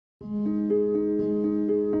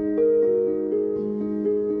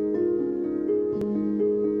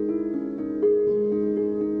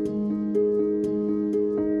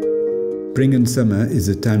Spring and summer is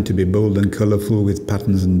a time to be bold and colourful with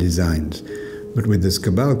patterns and designs. But with the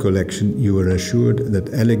Scabal collection, you are assured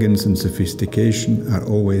that elegance and sophistication are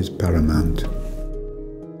always paramount.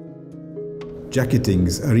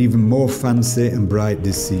 Jacketings are even more fancy and bright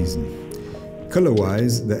this season.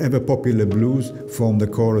 Colour-wise, the ever-popular blues form the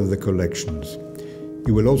core of the collections.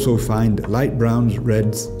 You will also find light browns,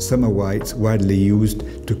 reds, summer whites widely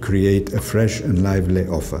used to create a fresh and lively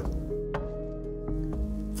offer.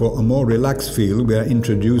 For a more relaxed feel, we are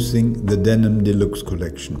introducing the Denim Deluxe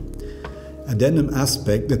collection. A denim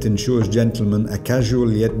aspect that ensures gentlemen a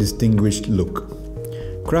casual yet distinguished look.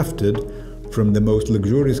 Crafted from the most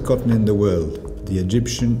luxurious cotton in the world, the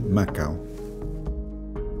Egyptian Macao.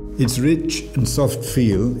 Its rich and soft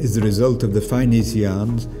feel is the result of the finest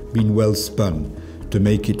yarns being well spun to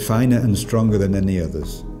make it finer and stronger than any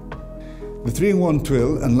others. The 3-in-1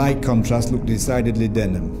 twill and light contrast look decidedly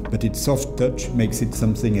denim, but its soft touch makes it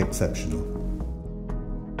something exceptional.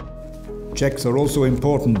 Checks are also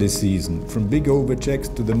important this season, from big over checks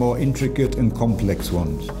to the more intricate and complex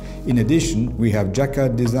ones. In addition, we have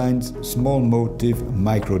jacquard designs, small motif, and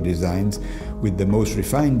micro designs with the most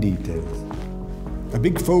refined details. A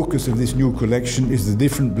big focus of this new collection is the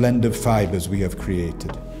different blend of fibres we have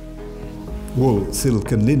created. Wool,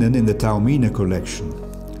 silk and linen in the Taormina collection,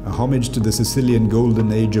 a homage to the Sicilian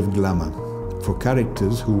golden age of glamour, for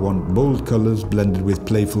characters who want bold colours blended with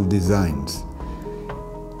playful designs.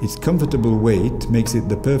 Its comfortable weight makes it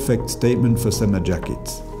the perfect statement for summer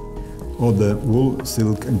jackets. Or the wool,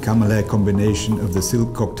 silk and camel hair combination of the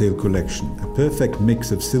Silk Cocktail collection, a perfect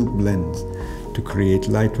mix of silk blends to create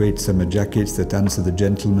lightweight summer jackets that answer the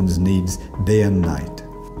gentleman's needs day and night.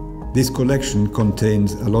 This collection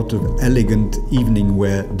contains a lot of elegant evening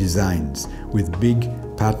wear designs with big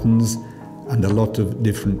patterns and a lot of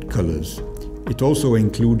different colours. It also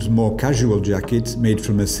includes more casual jackets made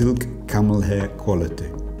from a silk camel hair quality.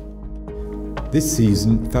 This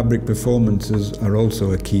season, fabric performances are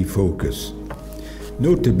also a key focus.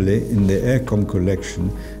 Notably, in the Aircom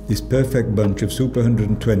collection, this perfect bunch of Super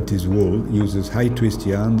 120s wool uses high twist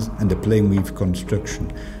yarns and a plain weave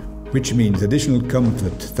construction, which means additional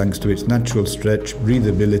comfort thanks to its natural stretch,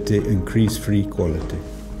 breathability and crease-free quality.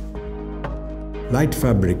 Light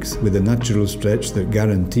fabrics with a natural stretch that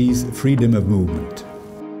guarantees freedom of movement.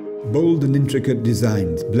 Bold and intricate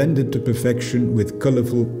designs blended to perfection with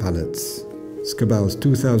colourful palettes. Scabal's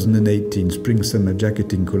 2018 Spring-Summer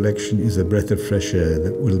Jacketing collection is a breath of fresh air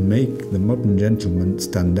that will make the modern gentleman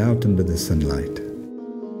stand out under the sunlight.